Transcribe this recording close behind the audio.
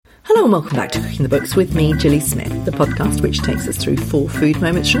Hello and welcome back to Cooking the Books with me, Gilly Smith, the podcast which takes us through 4 food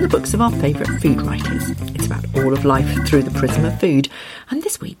moments from the books of our favourite food writers. It's about all of life through the prism of food. And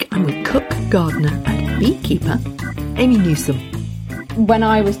this week I'm with cook, gardener and beekeeper, Amy Newsome. When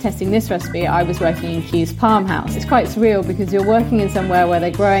I was testing this recipe, I was working in Kew's Palm House. It's quite surreal because you're working in somewhere where they're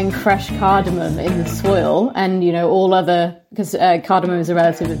growing fresh cardamom in the soil and, because cardamom is a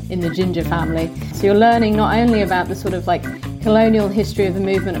relative in the ginger family. So you're learning not only about the sort of like colonial history of the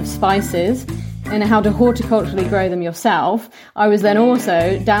movement of spices and how to horticulturally grow them yourself. I was then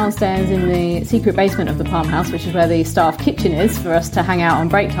also downstairs in the secret basement of the Palm House, which is where the staff kitchen is for us to hang out on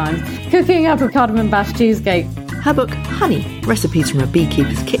break times, cooking up a cardamom bash cheesecake. Her book, Honey, Recipes from a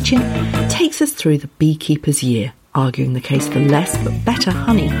Beekeeper's Kitchen, takes us through the beekeeper's year, arguing the case for less but better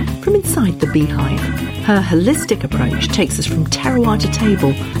honey from inside the beehive. Her holistic approach takes us from terroir to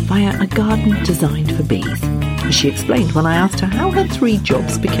table via a garden designed for bees. As she explained when I asked her how her 3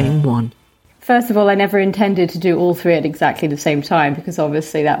 jobs became one. First of all, I never intended to do all 3 at exactly the same time because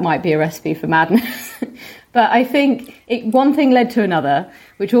obviously that might be a recipe for madness. But I think one thing led to another,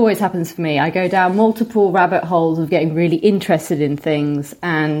 which always happens for me. I go down multiple rabbit holes of getting really interested in things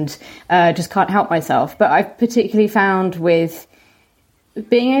and just can't help myself. But I've particularly found with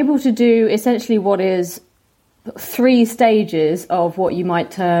being able to do essentially what is 3 stages of what you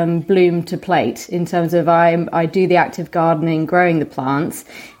might term bloom to plate, in terms of I do the active gardening, growing the plants,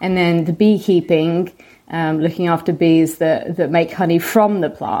 and then the beekeeping, looking after bees that make honey from the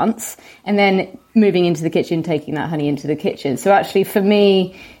plants, and then moving into the kitchen, taking that honey into the kitchen. So actually for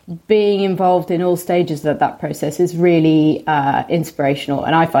me, being involved in all stages of that process is really inspirational,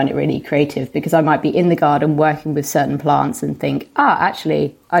 and I find it really creative because I might be in the garden working with certain plants and think,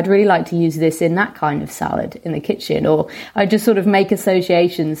 actually, I'd really like to use this in that kind of salad in the kitchen, or I just sort of make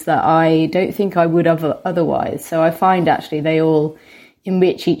associations that I don't think I would have otherwise. So I find actually they all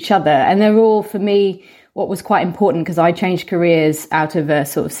enrich each other, and they're all, for me, what was quite important because I changed careers out of a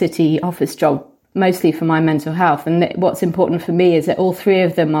sort of city office job mostly for my mental health. And what's important for me is that all 3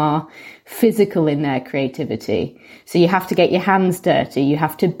 of them are physical in their creativity. So you have to get your hands dirty, you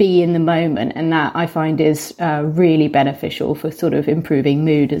have to be in the moment, and that I find is really beneficial for sort of improving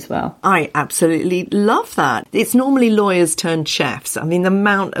mood as well. I absolutely love that. It's normally lawyers turned chefs. I mean, the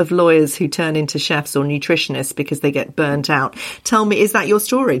amount of lawyers who turn into chefs or nutritionists because they get burnt out. Tell me, is that your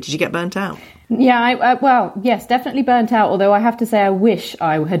story? Did you get burnt out? Yeah, well, yes, definitely burnt out. Although I have to say I wish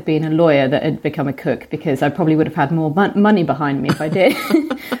I had been a lawyer that had become a cook, because I probably would have had more money behind me if I did.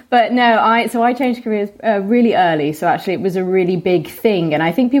 But no, I changed careers really early. So actually it was a really big thing. And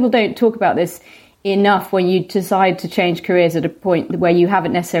I think people don't talk about this enough when you decide to change careers at a point where you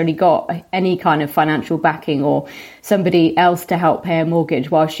haven't necessarily got any kind of financial backing or somebody else to help pay a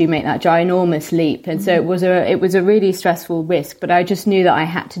mortgage whilst you make that ginormous leap. And so it was a really stressful risk, but I just knew that I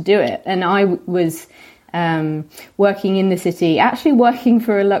had to do it. And I was working in the city, actually working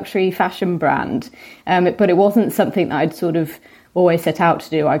for a luxury fashion brand, but it wasn't something that I'd sort of always set out to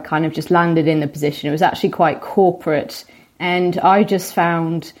do. I kind of just landed in the position. It was actually quite corporate, and I just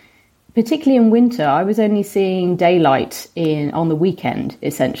found, particularly in winter, I was only seeing daylight on the weekend,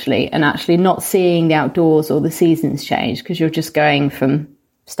 essentially, and actually not seeing the outdoors or the seasons change, because you're just going from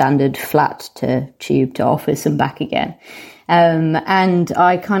standard flat to tube to office and back again. And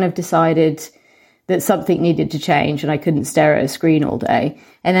I kind of decided that something needed to change and I couldn't stare at a screen all day.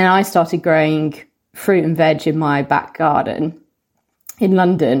 And then I started growing fruit and veg in my back garden in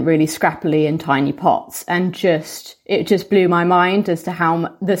London, really scrappily in tiny pots, and it just blew my mind as to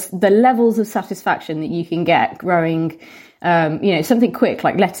how the levels of satisfaction that you can get growing, something quick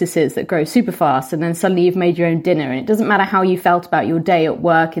like lettuces that grow super fast, and then suddenly you've made your own dinner, and it doesn't matter how you felt about your day at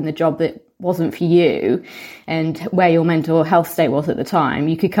work in the job that wasn't for you and where your mental health state was at the time.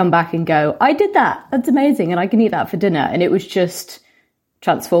 You could come back and go, I did that, that's amazing, and I can eat that for dinner. And it was just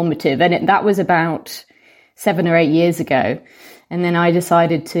transformative, and that was about 7 or 8 years ago. And then I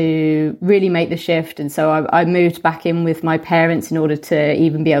decided to really make the shift. And so I moved back in with my parents in order to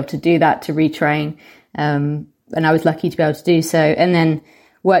even be able to do that, to retrain. And I was lucky to be able to do so. And then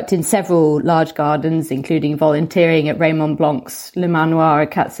worked in several large gardens, including volunteering at Raymond Blanc's Le Manoir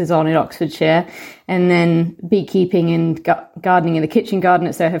at Catsazon in Oxfordshire, and then beekeeping and gardening in the kitchen garden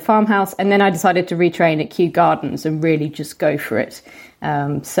at Soho Farmhouse. And then I decided to retrain at Kew Gardens and really just go for it.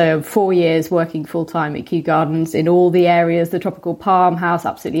 So 4 years working full time at Kew Gardens in all the areas, the tropical palm house,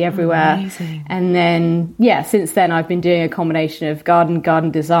 absolutely everywhere. Amazing. And then, since then I've been doing a combination of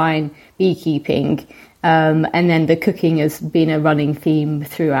garden design, beekeeping, and then the cooking has been a running theme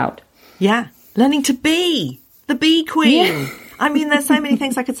throughout. Yeah. Learning to be the bee queen. Yeah. I mean, there's so many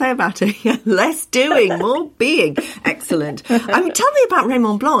things I could say about it. Less doing, more being. Excellent. I mean, tell me about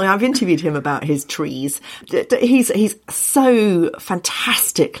Raymond Blanc. I've interviewed him about his trees. He's so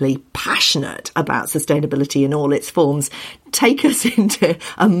fantastically passionate about sustainability in all its forms. Take us into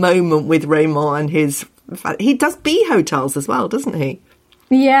a moment with Raymond and his... He does bee hotels as well, doesn't he?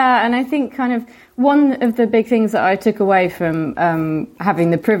 Yeah, and I think kind of one of the big things that I took away from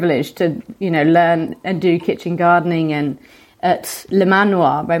having the privilege to, learn and do kitchen gardening and at Le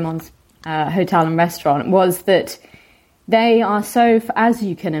Manoir, Raymond's hotel and restaurant, was that they are so, as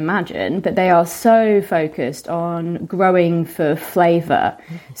you can imagine, that they are so focused on growing for flavour.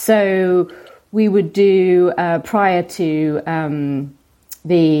 So we would do, prior to...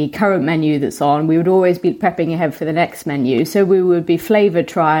 the current menu that's on, we would always be prepping ahead for the next menu. So we would be flavour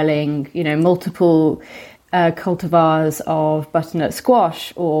trialling, multiple cultivars of butternut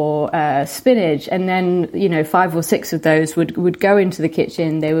squash or spinach. And then, 5 or 6 of those would go into the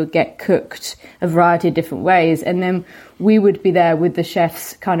kitchen. They would get cooked a variety of different ways. And then we would be there with the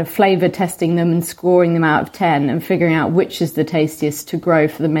chefs kind of flavour testing them and scoring them out of 10 and figuring out which is the tastiest to grow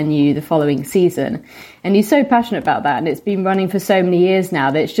for the menu the following season. And he's so passionate about that. And it's been running for so many years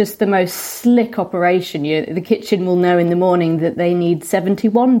now that it's just the most slick operation. The kitchen will know in the morning that they need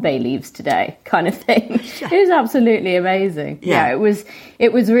 71 bay leaves today, kind of thing. It was absolutely amazing. Yeah, it was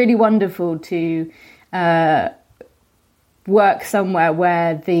really wonderful to work somewhere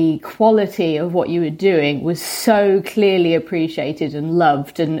where the quality of what you were doing was so clearly appreciated and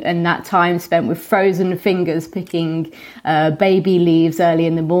loved, and that time spent with frozen fingers picking baby leaves early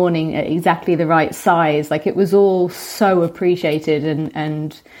in the morning at exactly the right size, like it was all so appreciated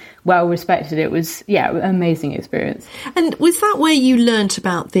and well respected. It was, an amazing experience. And was that where you learnt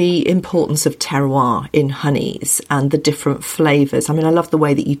about the importance of terroir in honeys and the different flavours? I mean, I love the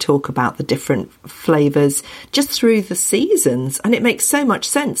way that you talk about the different flavours just through the seasons, and it makes so much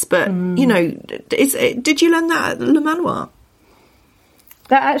sense. But, did you learn that at Le Manoir?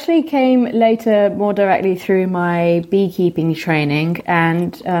 That actually came later, more directly through my beekeeping training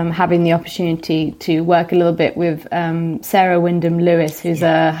and having the opportunity to work a little bit with Sarah Wyndham-Lewis, who's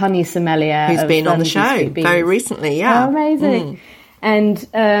a honey sommelier. Who's been on the show very recently, yeah. Oh, amazing. And,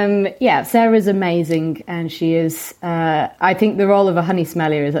 Sarah's amazing, and she is, I think the role of a honey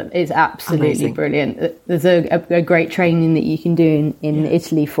sommelier is absolutely amazing. Brilliant. There's a great training that you can do in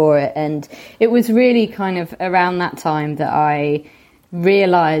Italy for it, and it was really kind of around that time that I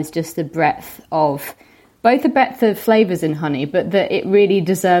realised just the breadth of flavours in honey, but that it really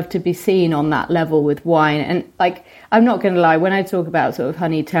deserved to be seen on that level with wine. And I'm not going to lie, when I talk about sort of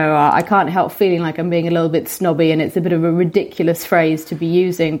honey terroir, I can't help feeling like I'm being a little bit snobby and it's a bit of a ridiculous phrase to be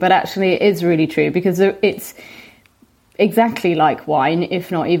using, but actually it is really true, because it's exactly like wine,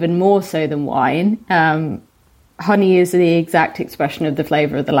 if not even more so than wine. Honey is the exact expression of the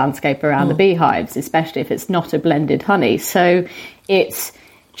flavour of the landscape around the beehives, especially if it's not a blended honey. So it's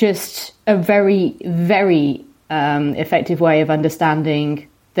just a very, very effective way of understanding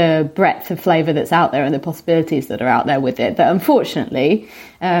the breadth of flavour that's out there and the possibilities that are out there with it, that unfortunately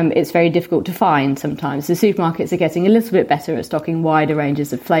it's very difficult to find sometimes. The supermarkets are getting a little bit better at stocking wider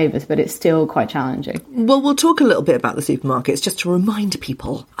ranges of flavours, but it's still quite challenging. Well, we'll talk a little bit about the supermarkets just to remind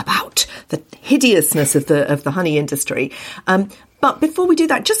people about the hideousness of the honey industry. But before we do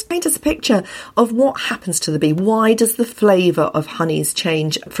that, just paint us a picture of what happens to the bee. Why does the flavour of honeys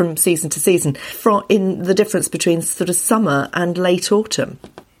change from season to season, in the difference between sort of summer and late autumn?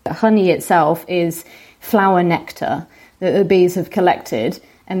 Honey itself is flower nectar that the bees have collected,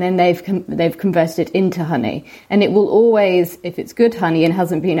 and then they've converted it into honey. And it will always, if it's good honey and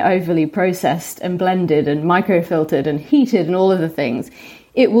hasn't been overly processed and blended and microfiltered and heated and all of the things,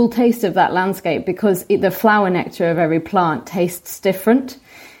 it will taste of that landscape, because the flower nectar of every plant tastes different.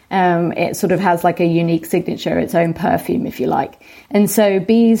 It sort of has like a unique signature, its own perfume, if you like. And so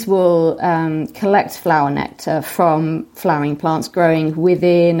bees will collect flower nectar from flowering plants growing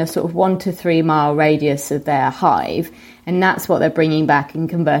within a sort of 1 to 3 mile radius of their hive. And that's what they're bringing back and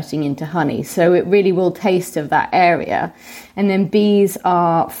converting into honey. So it really will taste of that area. And then bees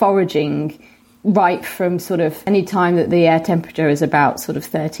are foraging right from sort of any time that the air temperature is about sort of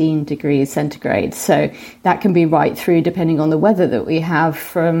 13 degrees centigrade. So that can be right through, depending on the weather that we have,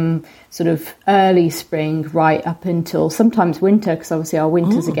 from sort of early spring right up until sometimes winter, because obviously our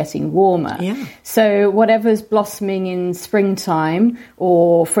winters are getting warmer. Yeah. So whatever's blossoming in springtime,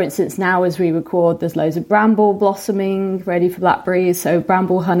 or for instance now as we record, there's loads of bramble blossoming ready for blackberries. So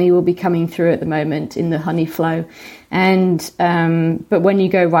bramble honey will be coming through at the moment in the honey flow. And but when you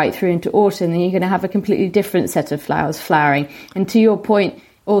go right through into autumn, then you're going to have a completely different set of flowers flowering. And to your point,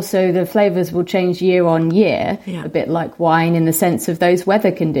 also the flavours will change year on year, a bit like wine in the sense of those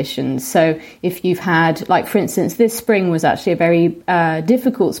weather conditions. So if you've had, like for instance, this spring was actually a very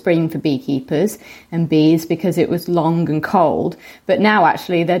difficult spring for beekeepers and bees because it was long and cold. But now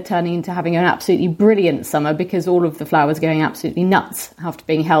actually they're turning into having an absolutely brilliant summer because all of the flowers are going absolutely nuts after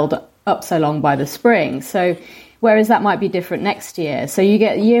being held up so long by the spring. So whereas that might be different next year. So you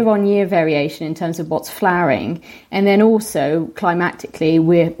get year-on-year variation in terms of what's flowering. And then also, climatically,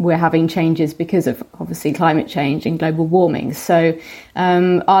 we're having changes because of, obviously, climate change and global warming. So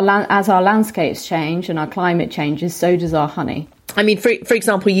as our landscapes change and our climate changes, so does our honey. I mean, for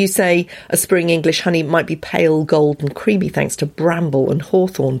example, you say a spring English honey might be pale, gold and creamy thanks to bramble and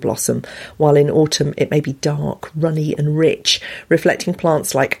hawthorn blossom, while in autumn it may be dark, runny and rich, reflecting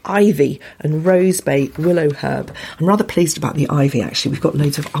plants like ivy and rosebay willow herb. I'm rather pleased about the ivy, actually. We've got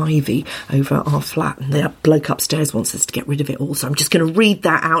loads of ivy over our flat, and the bloke upstairs wants us to get rid of it all, so I'm just going to read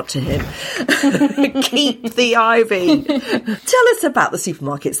that out to him. Keep the ivy. Tell us about the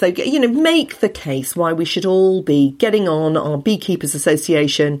supermarkets, though. You know, make the case why we should all be getting on our Beekeepers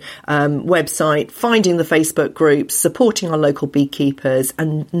Association website, finding the Facebook groups, supporting our local beekeepers,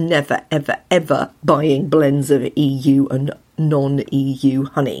 and never, ever, ever buying blends of EU and non-EU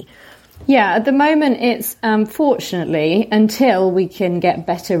honey. Yeah, at the moment it's fortunately, until we can get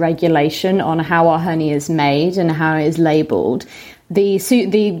better regulation on how our honey is made and how it is labelled,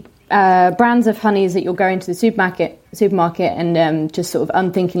 the brands of honeys that you'll go into the supermarket and just sort of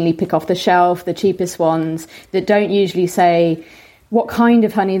unthinkingly pick off the shelf, the cheapest ones that don't usually say what kind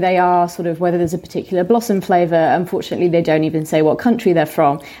of honey they are, sort of whether there's a particular blossom flavour. Unfortunately, they don't even say what country they're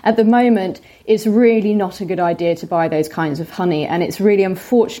from. At the moment, it's really not a good idea to buy those kinds of honey, and it's really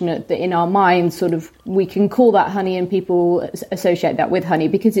unfortunate that in our minds, sort of, we can call that honey and people associate that with honey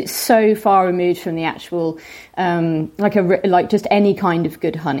because it's so far removed from the actual, like just any kind of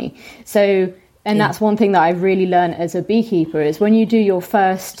good honey. So, and that's one thing that I've really learned as a beekeeper is when you do your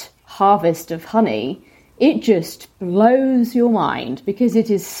first harvest of honey, it just blows your mind because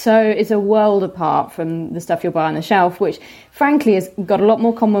it's a world apart from the stuff you'll buy on the shelf, which frankly has got a lot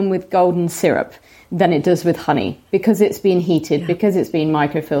more common with golden syrup than it does with honey because it's been heated, because it's been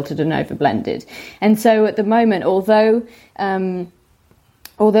microfiltered and overblended. And so at the moment, although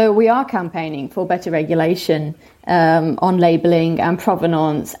we are campaigning for better regulation on labelling and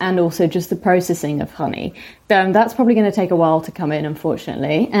provenance and also just the processing of honey, that's probably going to take a while to come in,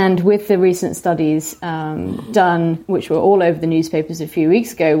 unfortunately. And with the recent studies done, which were all over the newspapers a few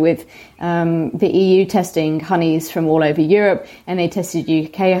weeks ago, with the EU testing honeys from all over Europe, and they tested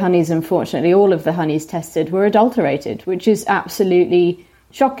UK honeys, unfortunately, all of the honeys tested were adulterated, which is absolutely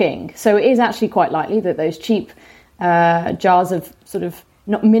shocking. So it is actually quite likely that those cheap jars of sort of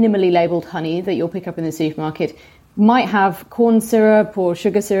not minimally labelled honey that you'll pick up in the supermarket might have corn syrup or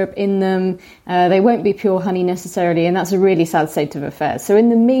sugar syrup in them. They won't be pure honey necessarily, and that's a really sad state of affairs. So in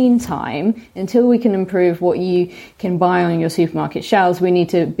the meantime, until we can improve what you can buy on your supermarket shelves, we need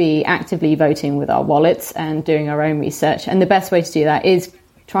to be actively voting with our wallets and doing our own research. And the best way to do that is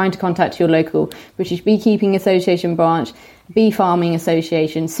trying to contact your local British Beekeeping Association branch, Bee Farming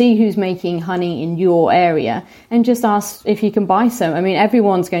Association, see who's making honey in your area and just ask if you can buy some. I mean,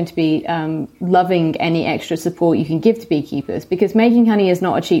 everyone's going to be loving any extra support you can give to beekeepers because making honey is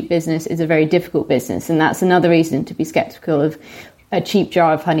not a cheap business, it's a very difficult business, and that's another reason to be sceptical of a cheap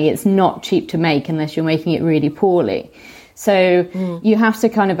jar of honey. It's not cheap to make unless you're making it really poorly. So you have to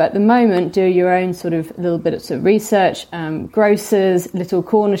kind of, at the moment, do your own sort of little bit of sort of research. Grocers, little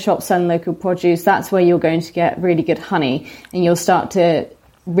corner shops selling local produce, that's where you're going to get really good honey. And you'll start to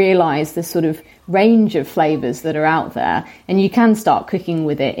realise the sort of range of flavours that are out there, and you can start cooking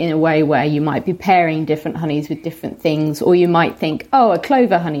with it in a way where you might be pairing different honeys with different things, or you might think, oh, a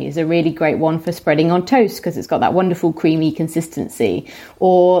clover honey is a really great one for spreading on toast because it's got that wonderful creamy consistency,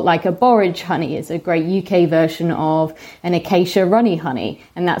 or like a borage honey is a great UK version of an acacia runny honey,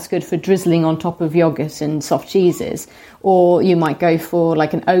 and that's good for drizzling on top of yogurt and soft cheeses. Or you might go for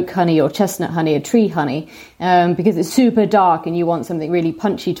like an oak honey or chestnut honey, a tree honey, because it's super dark and you want something really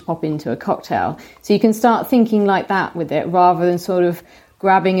punchy to pop into a cocktail. So you can start thinking like that with it rather than sort of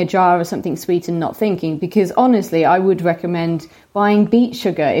grabbing a jar of something sweet and not thinking. Because honestly, I would recommend buying beet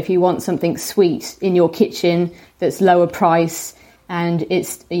sugar if you want something sweet in your kitchen that's lower price and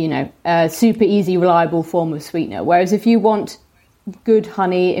it's, you know, a super easy, reliable form of sweetener. Whereas if you want good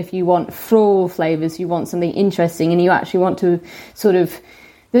honey, if you want floral flavours, you want something interesting and you actually want to sort of,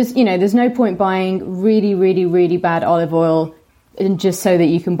 there's no point buying really, really, really bad olive oil and just so that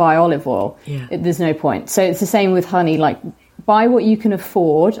you can buy olive oil. Yeah. There's no point. So it's the same with honey, like buy what you can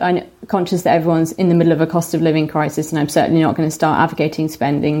afford. I'm conscious that everyone's in the middle of a cost of living crisis, and I'm certainly not going to start advocating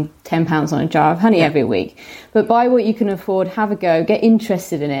spending £10 on a jar of honey every week. But buy what you can afford, have a go, get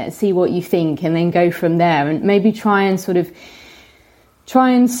interested in it, see what you think, and then go from there. And maybe try and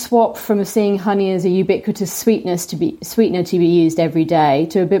swap from seeing honey as a ubiquitous sweetener to be used every day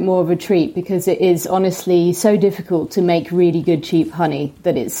to a bit more of a treat, because it is honestly so difficult to make really good cheap honey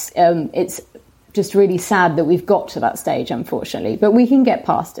that it's just really sad that we've got to that stage, unfortunately. But we can get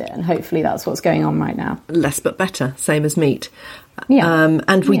past it, and hopefully that's what's going on right now. Less but better, same as meat. Yeah.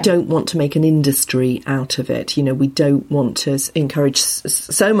 And we don't want to make an industry out of it. You know, we don't want to encourage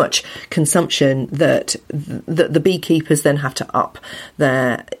so much consumption that the beekeepers then have to up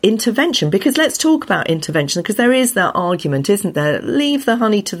their intervention. Because let's talk about intervention, because there is that argument, isn't there? Leave the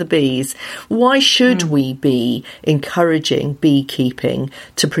honey to the bees. Why should we be encouraging beekeeping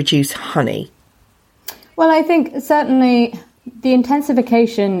to produce honey? Well, I think certainly the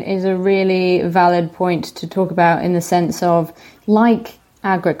intensification is a really valid point to talk about, in the sense of, like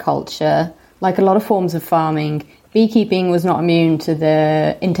agriculture, like a lot of forms of farming, beekeeping was not immune to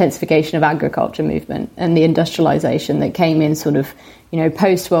the intensification of agriculture movement and the industrialization that came in sort of,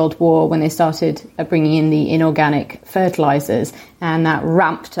 post-World War, when they started bringing in the inorganic fertilizers, and that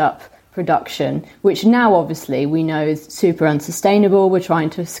ramped up production, which now obviously we know is super unsustainable. We're trying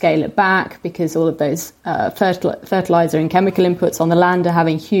to scale it back because all of those fertilizer and chemical inputs on the land are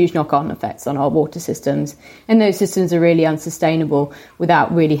having huge knock-on effects on our water systems, and those systems are really unsustainable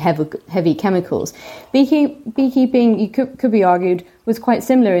without really heavy chemicals. Beekeeping, you could be argued, was quite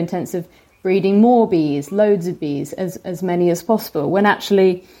similar in terms of breeding more bees, loads of bees, as many as possible, when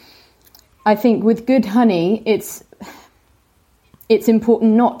actually I think with good honey it's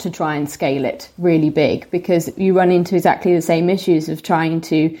important not to try and scale it really big, because you run into exactly the same issues of trying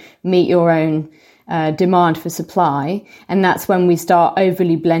to meet your own demand for supply. And that's when we start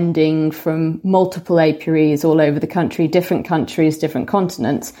overly blending from multiple apiaries all over the country, different countries, different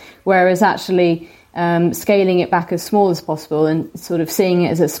continents, whereas actually scaling it back as small as possible and sort of seeing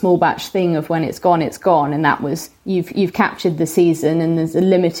it as a small batch thing of when it's gone, and that was, you've captured the season and there's a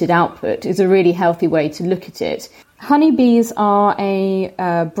limited output, is a really healthy way to look at it. Honeybees are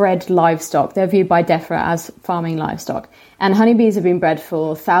a bred livestock. They're viewed by DEFRA as farming livestock. And honeybees have been bred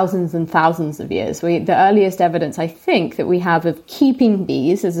for thousands and thousands of years. The earliest evidence, I think, that we have of keeping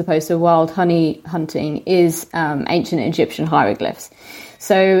bees as opposed to wild honey hunting is ancient Egyptian hieroglyphs.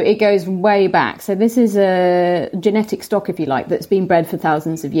 So it goes way back. So this is a genetic stock, if you like, that's been bred for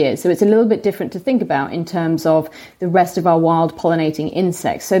thousands of years. So it's a little bit different to think about in terms of the rest of our wild pollinating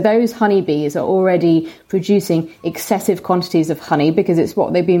insects. So those honeybees are already producing excessive quantities of honey because it's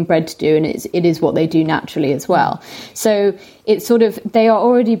what they've been bred to do, and it is what they do naturally as well. So it's sort of, they are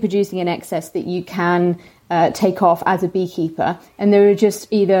already producing an excess that you can take off as a beekeeper, and there are just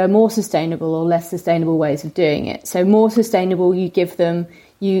either more sustainable or less sustainable ways of doing it. So more sustainable, you give them,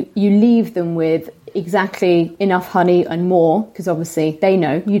 you leave them with exactly enough honey and more, because obviously they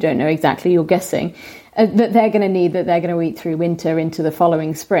know, you don't know exactly, you're guessing, that they're going to need, that they're going to eat through winter into the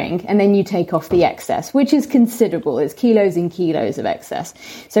following spring, and then you take off the excess, which is considerable. It's kilos and kilos of excess.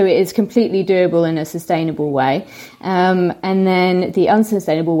 So it is completely doable in a sustainable way. And then the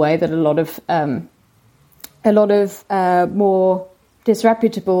unsustainable way that a lot of more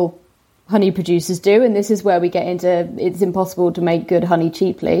disreputable honey producers do, and this is where we get into, it's impossible to make good honey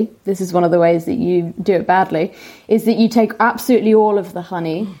cheaply. This is one of the ways that you do it badly, is that you take absolutely all of the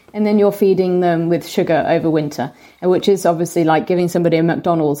honey and then you're feeding them with sugar over winter, which is obviously like giving somebody a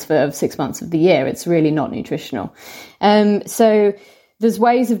McDonald's for 6 months of the year. It's really not nutritional. So there's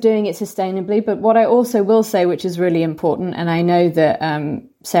ways of doing it sustainably, but what I also will say, which is really important, and I know that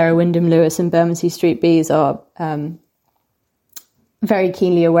Sarah Wyndham Lewis and Bermondsey Street Bees are very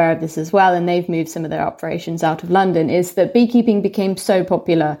keenly aware of this as well, and they've moved some of their operations out of London, is that beekeeping became so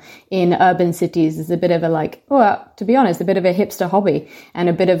popular in urban cities as a bit of a to be honest, a bit of a hipster hobby and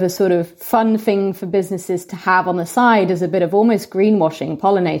a bit of a sort of fun thing for businesses to have on the side as a bit of almost greenwashing,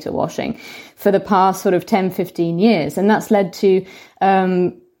 pollinator washing for the past sort of 10, 15 years. And that's led to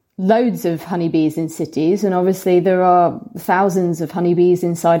loads of honeybees in cities, and obviously there are thousands of honeybees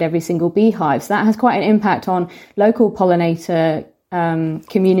inside every single beehive. So that has quite an impact on local pollinator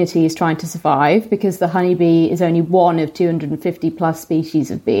communities trying to survive, because the honeybee is only one of 250 plus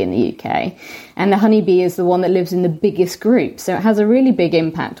species of bee in the UK, and the honeybee is the one that lives in the biggest group, so it has a really big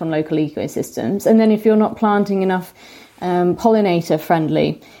impact on local ecosystems. And then if you're not planting enough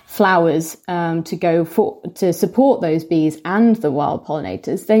pollinator-friendly flowers to support those bees and the wild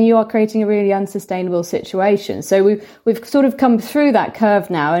pollinators, then you are creating a really unsustainable situation. So we've sort of come through that curve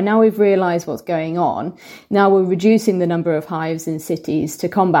now, and now we've realised what's going on. Now we're reducing the number of hives in cities to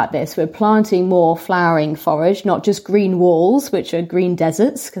combat this. We're planting more flowering forage, not just green walls, which are green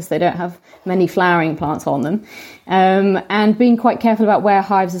deserts because they don't have many flowering plants on them, and being quite careful about where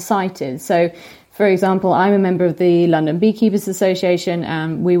hives are sited. So, for example, I'm a member of the London Beekeepers Association,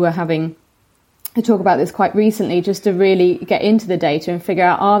 and we were having a talk about this quite recently just to really get into the data and figure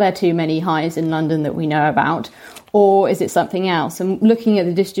out, are there too many hives in London that we know about, or is it something else? And looking at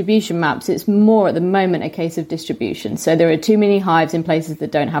the distribution maps, it's more at the moment a case of distribution. So there are too many hives in places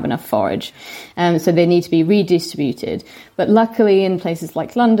that don't have enough forage, so they need to be redistributed. But luckily in places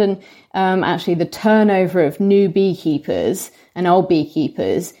like London, actually the turnover of new beekeepers and old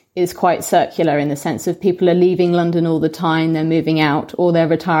beekeepers is quite circular in the sense of people are leaving London all the time, they're moving out, or they're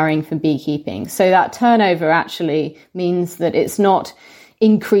retiring from beekeeping. So that turnover actually means that it's not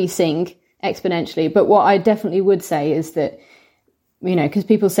increasing exponentially. But what I definitely would say is that, you know, because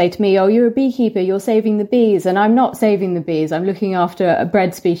people say to me, oh, you're a beekeeper, you're saving the bees. And I'm not saving the bees. I'm looking after a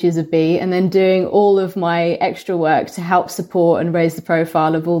bred species of bee and then doing all of my extra work to help support and raise the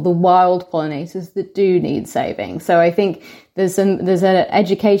profile of all the wild pollinators that do need saving. So I think there's an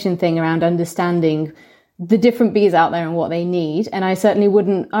education thing around understanding the different bees out there and what they need. And I certainly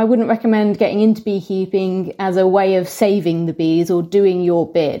wouldn't recommend getting into beekeeping as a way of saving the bees or doing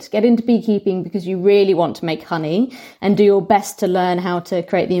your bit. Get into beekeeping because you really want to make honey and do your best to learn how to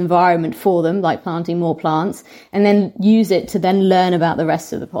create the environment for them, like planting more plants, and then use it to then learn about the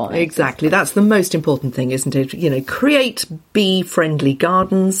rest of the pollinators. Exactly. That's the most important thing, isn't it? You know, create bee-friendly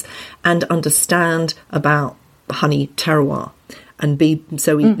gardens and understand about honey terroir. And be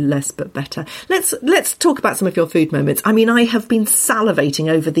so eat less but better. Let's talk about some of your food moments. I mean, I have been salivating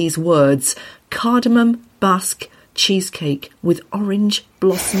over these words: cardamom Basque cheesecake with orange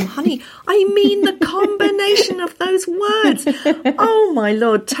blossom honey. I mean, the combination of those words. Oh my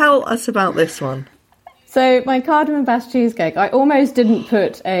Lord, tell us about this one. So my cardamom Basque cheesecake, I almost didn't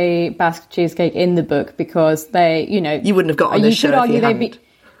put a Basque cheesecake in the book because they, you know, you wouldn't have got on this show if you hadn't.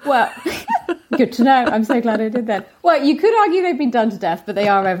 Well, good to know. I'm so glad I did that. Well, you could argue they've been done to death, but they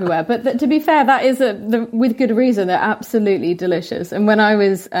are everywhere. But to be fair, that is with good reason. They're absolutely delicious. And when I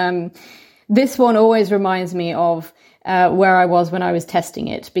was, this one always reminds me of where I was when I was testing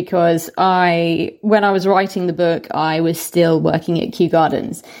it, because when I was writing the book, I was still working at Kew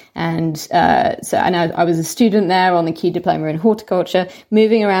Gardens. And I was a student there on the Kew Diploma in Horticulture,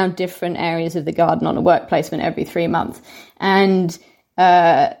 moving around different areas of the garden on a work placement every 3 months. And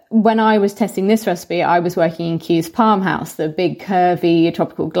when I was testing this recipe, I was working in Kew's Palm House, the big curvy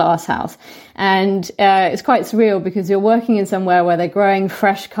tropical glass house. And it's quite surreal because you're working in somewhere where they're growing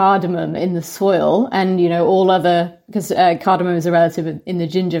fresh cardamom in the soil and, you know, because cardamom is a relative in the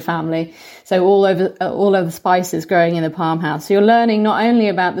ginger family. So all over spices growing in the Palm House. So you're learning not only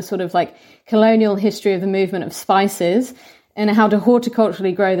about the sort of like colonial history of the movement of spices and how to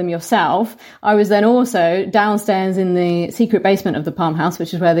horticulturally grow them yourself. I was then also downstairs in the secret basement of the Palm House,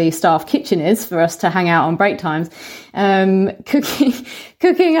 which is where the staff kitchen is for us to hang out on break times,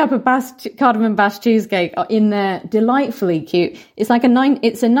 cooking up a cardamom Basque cheesecake in there, delightfully cute. It's like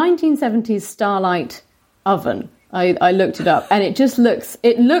it's a 1970s Starlight oven. I looked it up, and it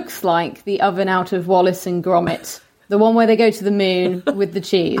looks like the oven out of Wallace and Gromit. The one where they go to the moon with the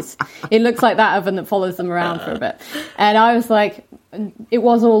cheese. It looks like that oven that follows them around for a bit. And I was like, it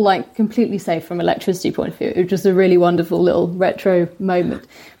was all like completely safe from electricity point of view. It was just a really wonderful little retro moment.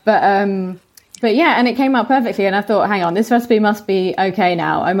 But yeah, and it came out perfectly. And I thought, hang on, this recipe must be okay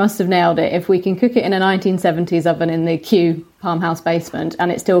now. I must have nailed it. If we can cook it in a 1970s oven in the Kew Palm House basement and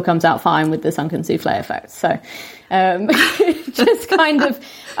it still comes out fine with the sunken souffle effect. So just kind of,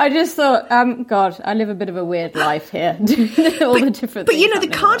 I just thought, God, I live a bit of a weird life here. The different but you know, the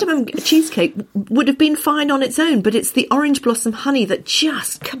cardamom cheesecake would have been fine on its own, but it's the orange blossom honey that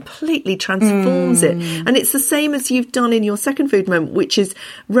just completely transforms it. And it's the same as you've done in your second food moment, which is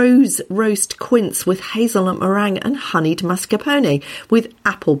rose roast quince with hazelnut meringue and honeyed mascarpone with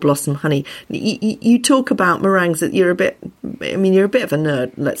apple blossom honey. You talk about meringues that you're a bit of a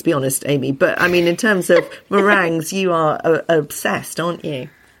nerd, let's be honest, Amy. But I mean, in terms of meringues, you are obsessed, aren't you?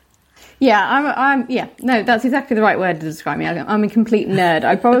 Yeah, no, that's exactly the right word to describe me. I'm a complete nerd.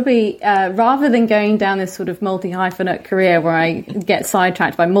 I probably, rather than going down this sort of multi-hyphenate career where I get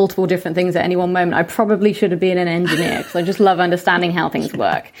sidetracked by multiple different things at any one moment, I probably should have been an engineer because I just love understanding how things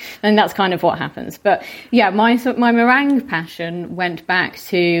work. And that's kind of what happens. But yeah, my meringue passion went back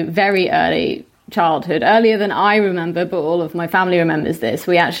to very early childhood, earlier than I remember, but all of my family remembers this.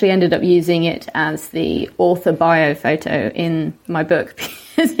 We actually ended up using it as the author bio photo in my book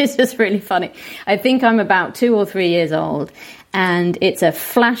because it's just really funny. I think I'm about 2 or 3 years old, and it's a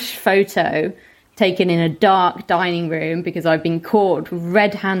flash photo taken in a dark dining room because I've been caught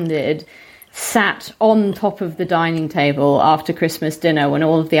red-handed, sat on top of the dining table after Christmas dinner when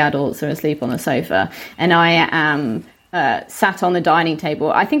all of the adults are asleep on the sofa, and I am sat on the dining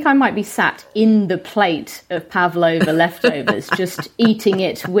table. I think I might be sat in the plate of pavlova leftovers, just eating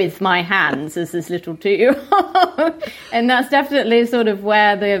it with my hands as this little 2-year-old. And that's definitely sort of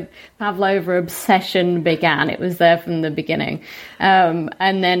where the pavlova obsession began. It was there from the beginning.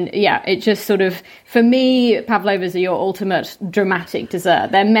 And then, it just sort of, for me, pavlovas are your ultimate dramatic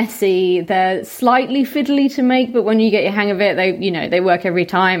dessert. They're messy, they're slightly fiddly to make, but when you get your hang of it, they work every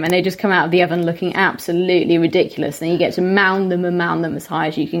time, and they just come out of the oven looking absolutely ridiculous. And you get to mound them as high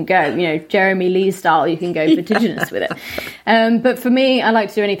as you can go. Jeremy Lee style, you can go vertiginous with it. But for me, I like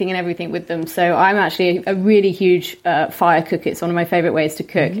to do anything and everything with them. So I'm actually a really huge fire cook. It's one of my favorite ways to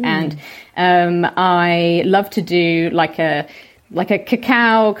cook. And I love to do like a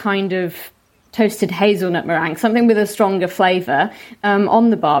cacao kind of toasted hazelnut meringue, something with a stronger flavour on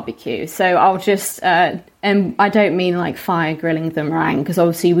the barbecue. So I'll just, and I don't mean like fire grilling the meringue, because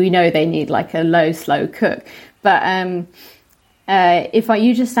obviously we know they need like a low, slow cook. But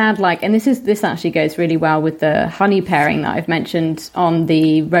you just add and this actually goes really well with the honey pairing that I've mentioned on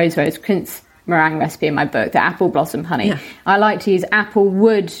the Rose Quince meringue recipe in my book, the apple blossom honey. Yeah. I like to use apple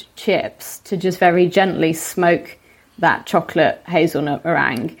wood chips to just very gently smoke that chocolate hazelnut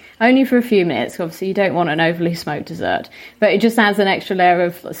meringue, only for a few minutes. Obviously, you don't want an overly smoked dessert, but it just adds an extra layer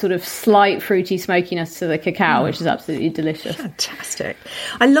of sort of slight fruity smokiness to the cacao, which is absolutely delicious. Fantastic.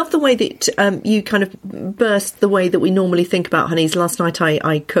 I love the way that you kind of burst the way that we normally think about honeys. Last night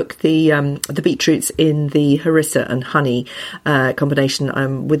I cooked the beetroots in the harissa and honey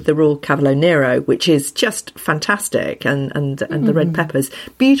combination with the raw cavolo nero, which is just fantastic, and the red peppers.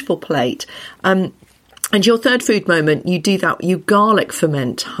 Beautiful plate. And your third food moment, you do that, you garlic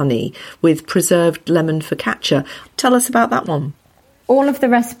ferment honey with preserved lemon focaccia. Tell us about that one. All of the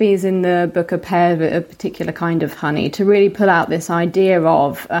recipes in the book are paired with a particular kind of honey to really pull out this idea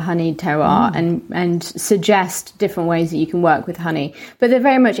of a honeyed terroir and suggest different ways that you can work with honey. But they're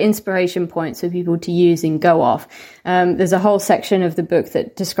very much inspiration points for people to use and go off. There's a whole section of the book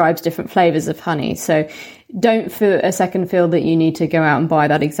that describes different flavours of honey. So don't for a second feel that you need to go out and buy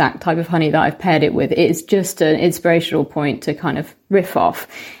that exact type of honey that I've paired it with. It's just an inspirational point to kind of riff off.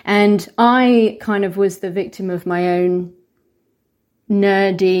 And I kind of was the victim of my own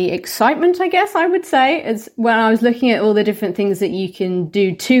nerdy excitement, I guess I would say, as when I was looking at all the different things that you can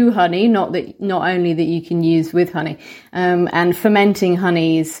do to honey, not only that you can use with honey. And fermenting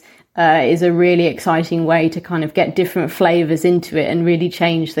honeys is a really exciting way to kind of get different flavours into it and really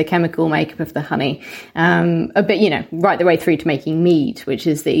change the chemical makeup of the honey. A bit, right the way through to making mead, which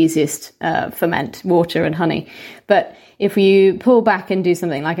is the easiest ferment, water and honey. But if you pull back and do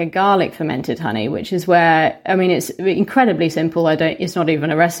something like a garlic fermented honey, which is where, it's incredibly simple. It's not even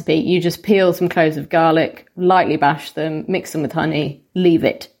a recipe. You just peel some cloves of garlic, lightly bash them, mix them with honey, leave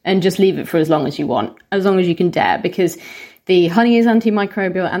it for as long as you want, as long as you can dare, because the honey is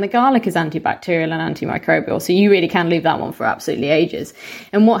antimicrobial and the garlic is antibacterial and antimicrobial. So you really can leave that one for absolutely ages.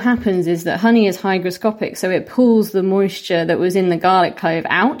 And what happens is that honey is hygroscopic, so it pulls the moisture that was in the garlic clove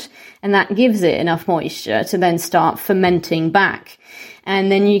out, and that gives it enough moisture to then start fermenting back.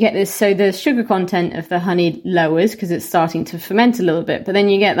 And then you get this, so the sugar content of the honey lowers because it's starting to ferment a little bit, but then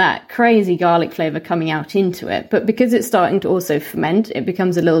you get that crazy garlic flavour coming out into it. But because it's starting to also ferment, it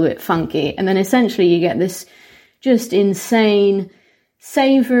becomes a little bit funky. And then essentially you get this just insane,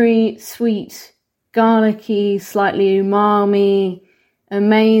 savoury, sweet, garlicky, slightly umami,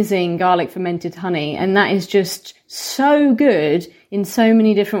 amazing garlic fermented honey. And that is just so good in so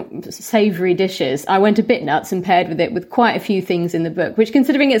many different savoury dishes. I went a bit nuts and paired with it with quite a few things in the book, which,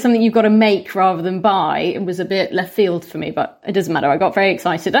 considering it's something you've got to make rather than buy, it was a bit left field for me, but it doesn't matter. I got very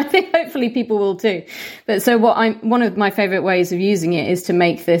excited. I think hopefully people will too. But so one of my favourite ways of using it is to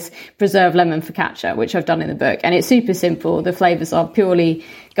make this preserved lemon focaccia, which I've done in the book. And it's super simple. The flavours are purely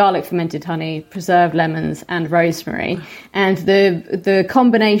garlic fermented honey, preserved lemons and rosemary. And the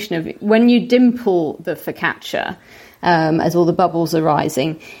combination of, when you dimple the focaccia, as all the bubbles are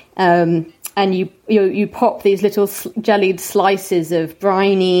rising, and you pop these little jellied slices of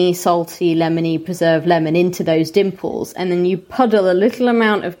briny, salty, lemony, preserved lemon into those dimples, and then you puddle a little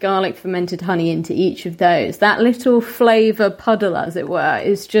amount of garlic fermented honey into each of those. That little flavour puddle, as it were,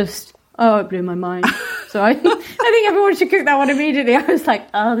 is just Oh, it blew my mind. So I think everyone should cook that one immediately. I was like,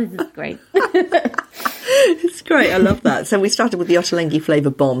 oh, this is great. It's great. I love that. So we started with the Ottolenghi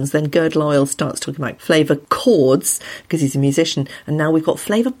flavour bombs. Then Gerd Loyal starts talking about flavour chords because he's a musician. And now we've got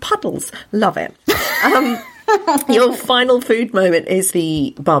flavour puddles. Love it. Your final food moment is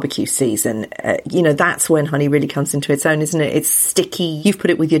the barbecue season. That's when honey really comes into its own, isn't it? It's sticky. You've put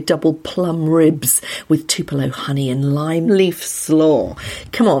it with your double plum ribs with Tupelo honey and lime leaf slaw.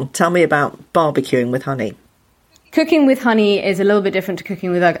 Come on, tell me about barbecuing with honey. Cooking with honey is a little bit different to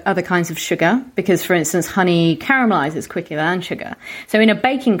cooking with other kinds of sugar because, for instance, honey caramelizes quicker than sugar. So in a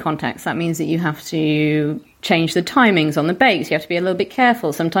baking context, that means that you have to change the timings on the bakes. You have to be a little bit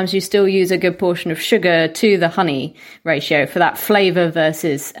careful. Sometimes you still use a good portion of sugar to the honey ratio for that flavor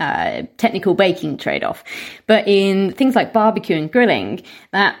versus technical baking trade-off. But in things like barbecue and grilling,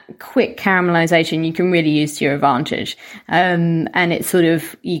 that quick caramelization you can really use to your advantage. And it's sort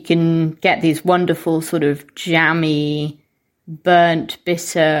of, you can get these wonderful sort of jammy, burnt,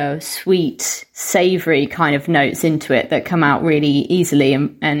 bitter, sweet, savoury kind of notes into it that come out really easily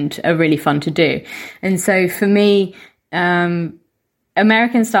and are really fun to do. And so for me,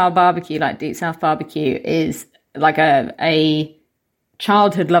 American style barbecue, like Deep South barbecue, is like a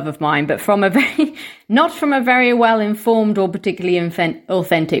childhood love of mine, but not from a very well informed or particularly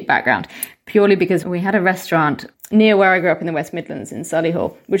authentic background, purely because we had a restaurant near where I grew up in the West Midlands in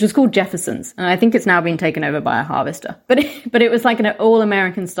Solihull, which was called Jefferson's. And I think it's now been taken over by a Harvester. But it was like an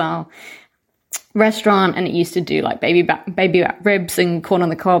all-American style restaurant, and it used to do like baby back ribs and corn on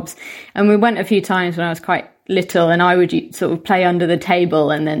the cobs. And we went a few times when I was quite little, and I would sort of play under the table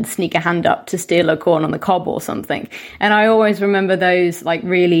and then sneak a hand up to steal a corn on the cob or something. And I always remember those like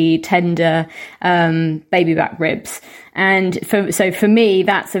really tender baby back ribs. And for me,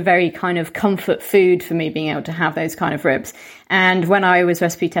 that's a very kind of comfort food for me, being able to have those kind of ribs. And when I was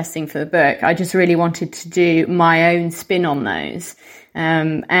recipe testing for the book, I just really wanted to do my own spin on those.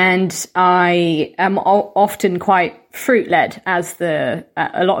 And I am often quite fruit-led, as a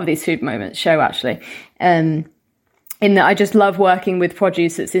lot of these food moments show, actually. In that I just love working with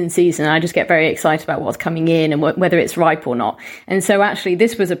produce that's in season. I just get very excited about what's coming in and whether it's ripe or not. And so actually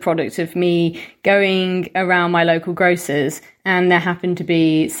this was a product of me going around my local grocers, and there happened to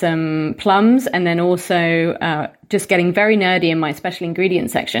be some plums, and then also just getting very nerdy in my special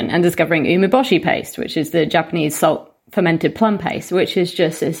ingredients section and discovering umeboshi paste, which is the Japanese salt fermented plum paste, which is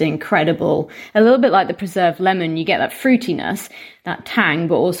just this incredible, a little bit like the preserved lemon. You get that fruitiness, that tang,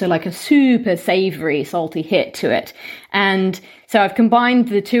 but also like a super savory, salty hit to it. And so I've combined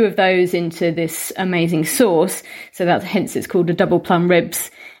the two of those into this amazing sauce. So that's hence it's called a double plum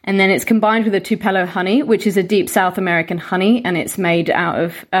ribs. And then it's combined with a Tupelo honey, which is a deep South American honey, and it's made out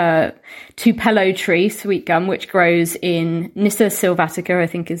of Tupelo tree, sweet gum, which grows in Nyssa sylvatica, I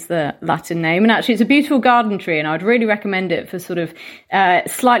think is the Latin name. And actually it's a beautiful garden tree, and I would really recommend it for sort of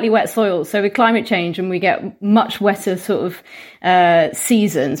slightly wet soils. So with climate change, and we get much wetter sort of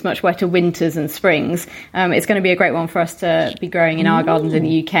seasons, much wetter winters and springs, it's going to be a great one for us to be growing in our gardens in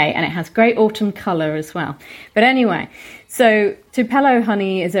the UK, and it has great autumn colour as well. But anyway, so Tupelo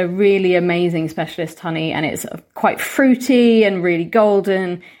honey is a really amazing specialist honey, and it's quite fruity and really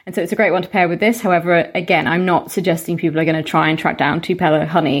golden. And so it's a great one to pair with this. However, again, I'm not suggesting people are going to try and track down Tupelo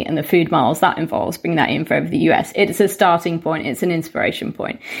honey and the food miles that involves, bring that in for over the US. It's a starting point. It's an inspiration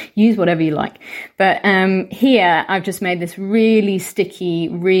point. Use whatever you like. But here I've just made this really sticky,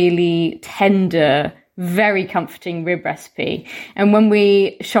 really tender, very comforting rib recipe. And when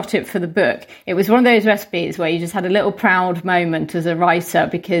we shot it for the book, it was one of those recipes where you just had a little proud moment as a writer,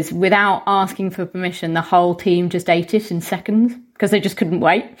 because without asking for permission, the whole team just ate it in seconds because they just couldn't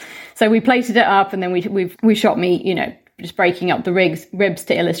wait. So we plated it up, and then we shot meat, just breaking up the ribs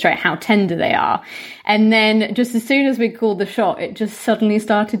to illustrate how tender they are. And then just as soon as we called the shot, it just suddenly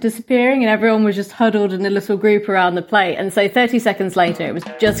started disappearing, and everyone was just huddled in a little group around the plate. And so 30 seconds later, it was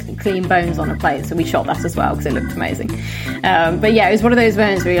just clean bones on a plate. So we shot that as well because it looked amazing. But yeah, it was one of those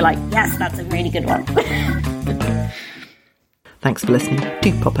moments where you're like, yes, that's a really good one. Thanks for listening.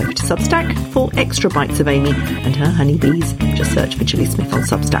 Do pop over to Substack for extra bites of Amy and her honeybees. Just search for Gilly Smith on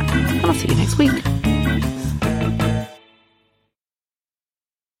Substack. And I'll see you next week.